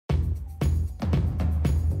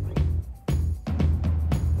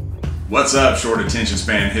What's up, short attention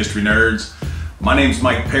span history nerds? My name's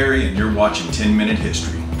Mike Perry and you're watching 10 Minute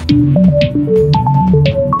History.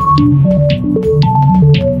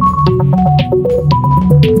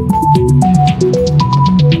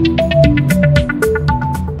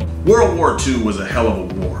 World War II was a hell of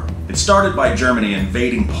a war. It started by Germany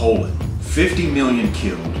invading Poland. 50 million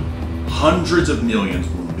killed, hundreds of millions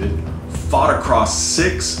wounded, fought across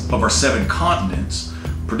 6 of our 7 continents,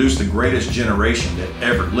 produced the greatest generation that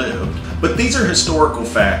ever lived. But these are historical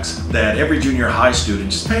facts that every junior high student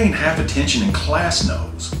just paying half attention in class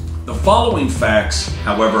knows. The following facts,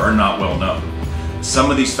 however, are not well known. Some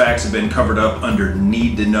of these facts have been covered up under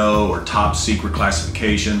need to know or top secret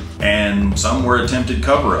classification, and some were attempted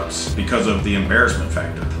cover-ups because of the embarrassment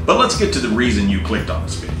factor. But let's get to the reason you clicked on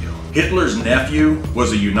this video. Hitler's nephew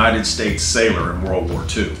was a United States sailor in World War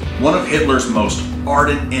II. One of Hitler's most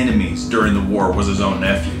ardent enemies during the war was his own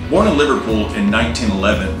nephew. Born in Liverpool in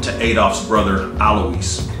 1911 to Adolf's brother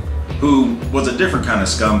Alois, who was a different kind of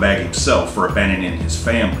scumbag himself for abandoning his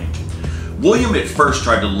family. William at first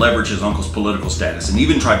tried to leverage his uncle's political status and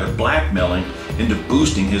even tried to blackmail him into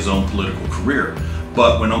boosting his own political career.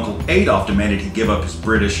 But when Uncle Adolf demanded he give up his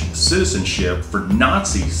British citizenship for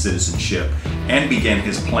Nazi citizenship and began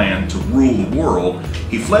his plan to rule the world,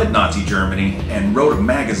 he fled Nazi Germany and wrote a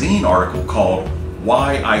magazine article called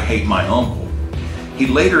 "Why I Hate My Uncle." He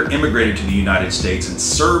later immigrated to the United States and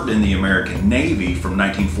served in the American Navy from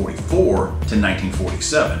 1944 to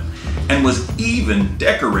 1947 and was even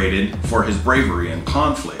decorated for his bravery in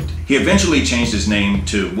conflict. He eventually changed his name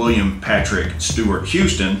to William Patrick Stewart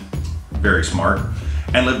Houston, very smart,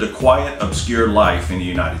 and lived a quiet, obscure life in the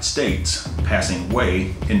United States, passing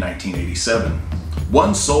away in 1987.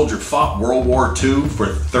 One soldier fought World War II for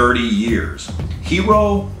 30 years.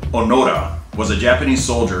 Hiro Onoda was a Japanese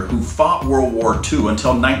soldier who fought World War II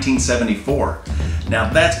until 1974.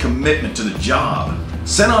 Now that's commitment to the job.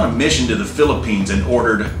 Sent on a mission to the Philippines and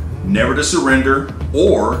ordered never to surrender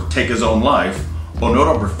or take his own life,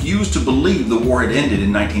 Onoda refused to believe the war had ended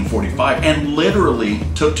in 1945 and literally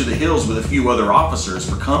took to the hills with a few other officers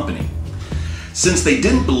for company. Since they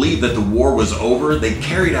didn't believe that the war was over, they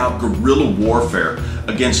carried out guerrilla warfare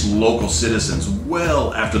against local citizens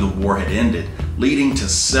well after the war had ended, leading to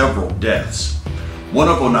several deaths. One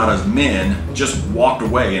of Onoda's men just walked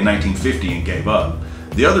away in 1950 and gave up.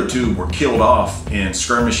 The other 2 were killed off in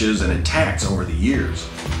skirmishes and attacks over the years.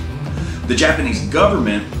 The Japanese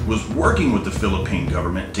government was working with the Philippine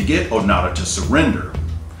government to get Onoda to surrender.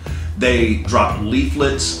 They dropped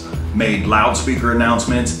leaflets, made loudspeaker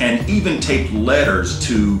announcements, and even taped letters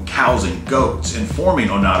to cows and goats informing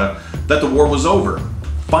Onoda that the war was over.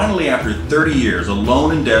 Finally, after 30 years,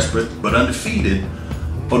 alone and desperate but undefeated,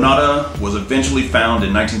 Onoda was eventually found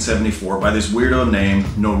in 1974 by this weirdo named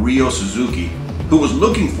Norio Suzuki, who was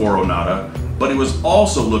looking for Onoda, but he was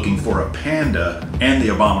also looking for a panda and the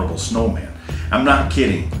abominable snowman. I'm not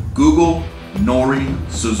kidding. Google Nori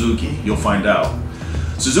Suzuki, you'll find out.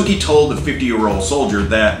 Suzuki told the 50-year-old soldier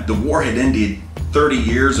that the war had ended 30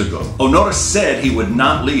 years ago. Onoda said he would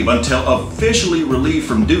not leave until officially relieved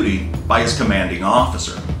from duty by his commanding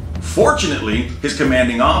officer. Fortunately, his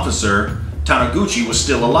commanding officer, Taniguchi, was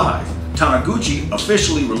still alive. Taniguchi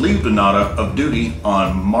officially relieved Onoda of duty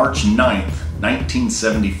on March 9th,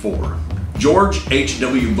 1974. George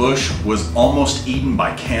H.W. Bush was almost eaten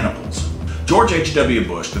by cannibals. George H.W.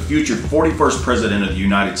 Bush, the future 41st President of the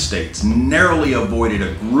United States, narrowly avoided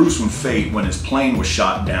a gruesome fate when his plane was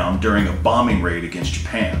shot down during a bombing raid against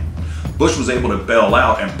Japan. Bush was able to bail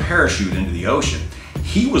out and parachute into the ocean.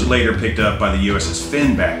 He was later picked up by the USS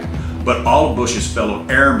Finback, but all of Bush's fellow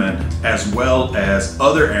airmen, as well as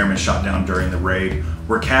other airmen shot down during the raid,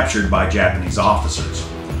 were captured by Japanese officers.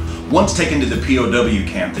 Once taken to the POW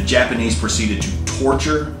camp, the Japanese proceeded to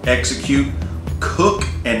torture, execute, cook,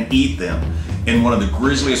 and eat them in one of the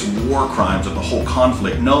grisliest war crimes of the whole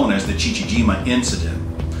conflict, known as the Chichijima Incident.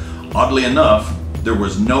 Oddly enough, there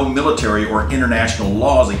was no military or international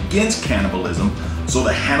laws against cannibalism, so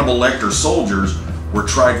the Hannibal Lecter soldiers were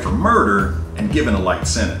tried for murder and given a light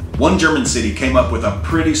sentence. One German city came up with a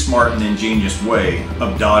pretty smart and ingenious way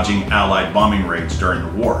of dodging Allied bombing raids during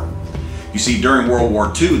the war. You see, during World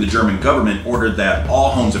War II, the German government ordered that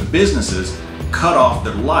all homes and businesses cut off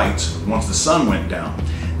their lights once the sun went down.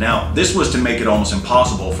 Now, this was to make it almost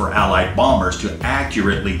impossible for Allied bombers to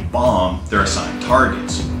accurately bomb their assigned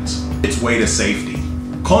targets. Its way to safety.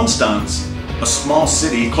 Konstanz, a small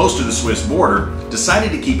city close to the Swiss border,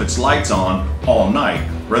 decided to keep its lights on all night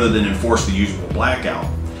rather than enforce the usual blackout.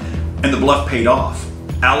 And the bluff paid off.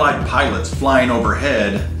 Allied pilots flying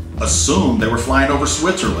overhead assumed they were flying over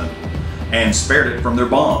Switzerland and spared it from their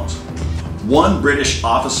bombs. One British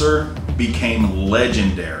officer became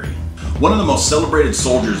legendary. One of the most celebrated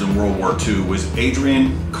soldiers in World War II was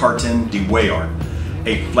Adrien Carton-de-Wiart,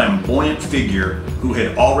 a flamboyant figure who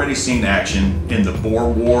had already seen action in the Boer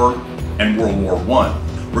War and World War I.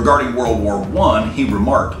 Regarding World War I, he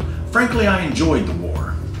remarked, "Frankly, I enjoyed the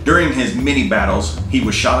war. During his many battles, he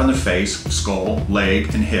was shot in the face, skull,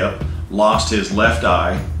 leg, and hip, lost his left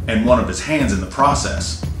eye, and one of his hands in the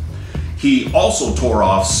process. He also tore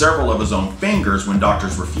off several of his own fingers when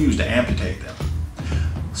doctors refused to amputate them.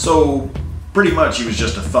 So pretty much he was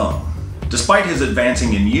just a thumb." Despite his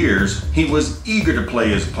advancing in years, he was eager to play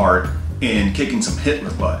his part in kicking some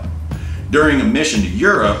Hitler butt. During a mission to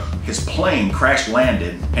Europe, his plane crash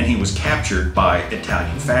landed and he was captured by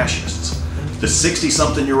Italian fascists. The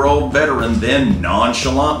 60-something-year-old veteran then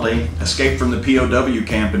nonchalantly escaped from the POW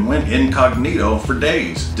camp and went incognito for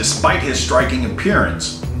days, despite his striking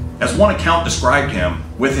appearance. As one account described him,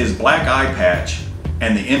 with his black eye patch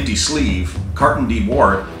and the empty sleeve,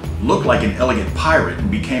 Carton-de-Wiart looked like an elegant pirate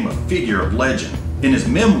and became a figure of legend. In his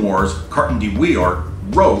memoirs, Carton-de-Wiart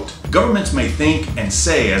wrote, "Governments may think and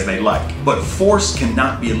say as they like, but force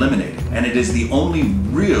cannot be eliminated, and it is the only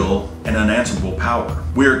real and unanswerable power.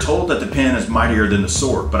 We are told that the pen is mightier than the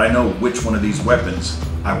sword, but I know which one of these weapons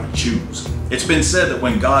I would choose." It's been said that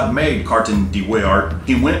when God made Carton-de-Wiart,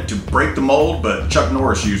 he went to break the mold, but Chuck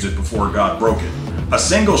Norris used it before God broke it. A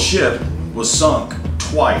single ship was sunk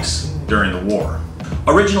twice during the war.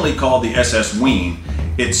 Originally called the SS Wien,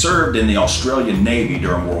 it served in the Australian Navy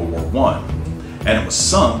during World War I, and it was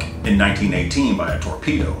sunk in 1918 by a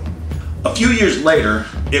torpedo. A few years later,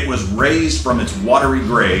 it was raised from its watery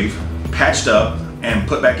grave, patched up, and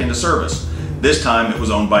put back into service. This time it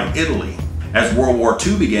was owned by Italy. As World War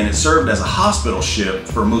II began, it served as a hospital ship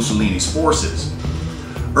for Mussolini's forces.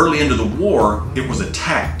 Early into the war, it was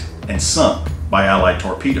attacked and sunk by Allied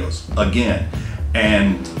torpedoes again,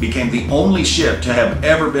 and became the only ship to have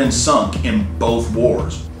ever been sunk in both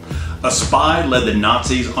wars. A spy led the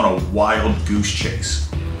Nazis on a wild goose chase.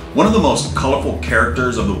 One of the most colorful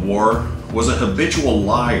characters of the war was a habitual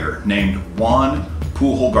liar named Juan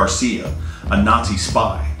Pujol Garcia, a Nazi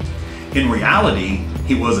spy. In reality,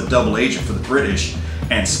 he was a double agent for the British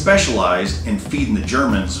and specialized in feeding the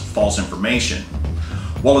Germans false information.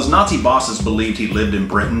 While his Nazi bosses believed he lived in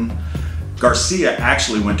Britain, Garcia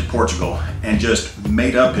actually went to Portugal and just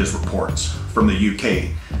made up his reports from the UK,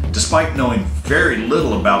 despite knowing very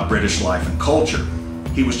little about British life and culture.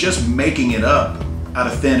 He was just making it up out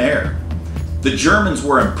of thin air. The Germans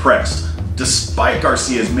were impressed, despite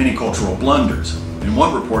Garcia's many cultural blunders. In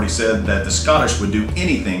one report, he said that the Scottish would do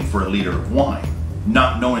anything for a liter of wine,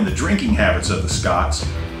 not knowing the drinking habits of the Scots,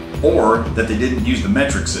 or that they didn't use the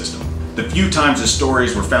metric system. The few times his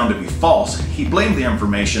stories were found to be false, he blamed the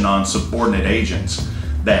information on subordinate agents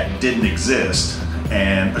that didn't exist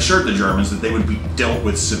and assured the Germans that they would be dealt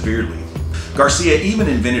with severely. Garcia even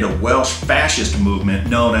invented a Welsh fascist movement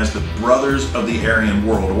known as the Brothers of the Aryan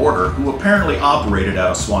World Order, who apparently operated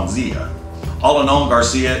out of Swansea. All in all,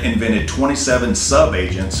 Garcia invented 27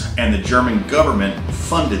 sub-agents, and the German government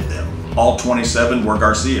funded them. All 27 were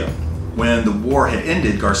Garcia. When the war had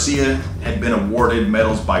ended, Garcia had been awarded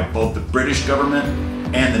medals by both the British government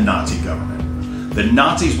and the Nazi government. The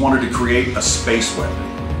Nazis wanted to create a space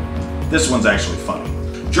weapon. This one's actually funny.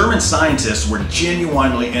 German scientists were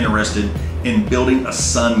genuinely interested in building a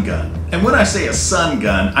sun gun. And when I say a sun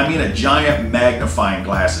gun, I mean a giant magnifying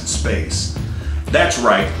glass in space. That's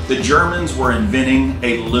right, the Germans were inventing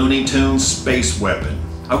a Looney Tunes space weapon.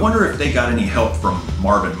 I wonder if they got any help from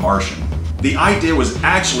Marvin Martian. The idea was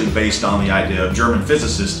actually based on the idea of German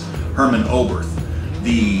physicist Hermann Oberth.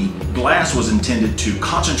 The glass was intended to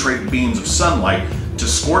concentrate beams of sunlight to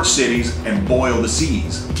scorch cities and boil the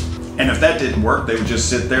seas. And if that didn't work, they would just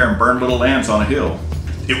sit there and burn little ants on a hill.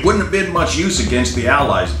 It wouldn't have been much use against the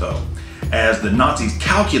Allies though. As the Nazis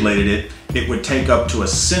calculated it, it would take up to a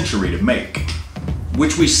century to make,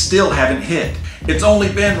 which we still haven't hit. It's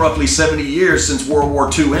only been roughly 70 years since World War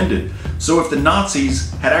II ended. So if the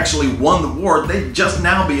Nazis had actually won the war, they'd just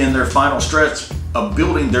now be in their final stretch of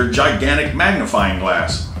building their gigantic magnifying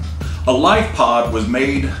glass. A life pod was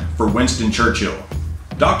made for Winston Churchill.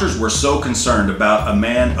 Doctors were so concerned about a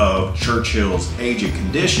man of Churchill's age and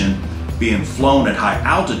condition being flown at high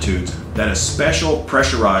altitudes that a special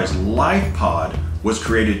pressurized life pod was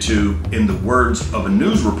created to, in the words of a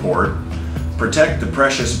news report, protect the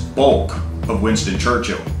precious bulk of Winston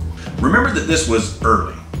Churchill. Remember that this was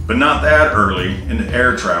early, but not that early into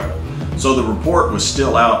air travel, so the report was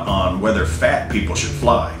still out on whether fat people should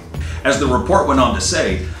fly. As the report went on to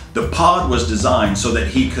say, the pod was designed so that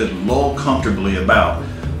he could loll comfortably about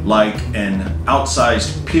like an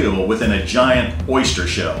outsized pill within a giant oyster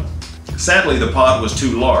shell. Sadly, the pod was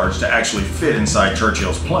too large to actually fit inside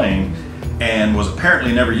Churchill's plane and was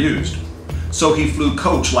apparently never used. So he flew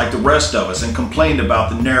coach like the rest of us and complained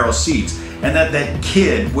about the narrow seats and that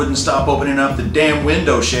kid wouldn't stop opening up the damn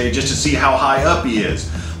window shade just to see how high up he is.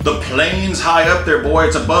 The plane's high up there, boy,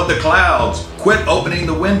 it's above the clouds. Quit opening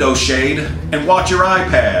the window shade and watch your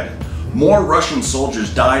iPad. More Russian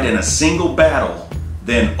soldiers died in a single battle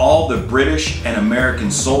than all the British and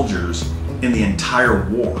American soldiers in the entire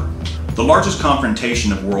war. The largest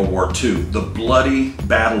confrontation of World War II, the bloody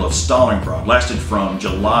Battle of Stalingrad, lasted from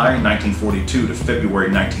July 1942 to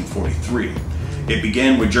February 1943. It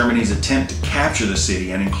began with Germany's attempt to capture the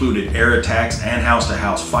city and included air attacks and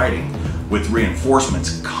house-to-house fighting, with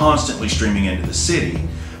reinforcements constantly streaming into the city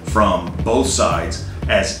from both sides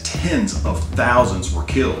as tens of thousands were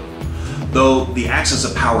killed. Though the axis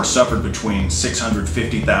of power suffered between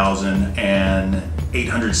 650,000 and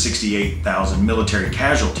 868,000 military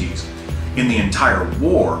casualties, in the entire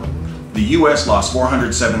war, the US lost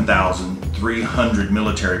 407,300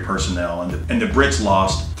 military personnel and the Brits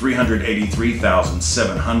lost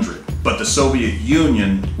 383,700. But the Soviet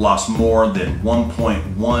Union lost more than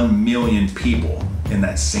 1.1 million people in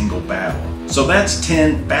that single battle. So that's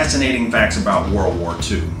 10 fascinating facts about World War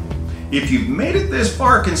II. If you've made it this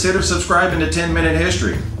far, consider subscribing to 10-Minute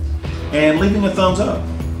History and leaving a thumbs up.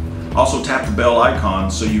 Also tap the bell icon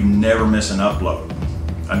so you never miss an upload.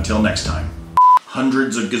 Until next time.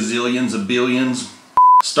 Hundreds of gazillions of billions.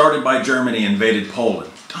 Started by Germany, invaded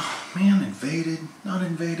Poland. Oh man, invaded, not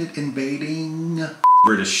invaded, invading.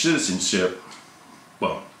 British citizenship.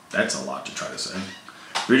 Well, that's a lot to try to say.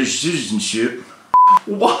 British citizenship.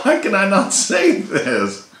 Why can I not say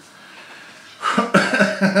this?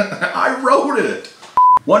 I wrote it.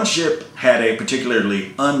 One ship had a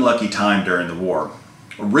particularly unlucky time during the war.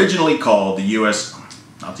 Originally called the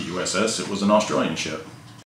not the USS, it was an Australian ship.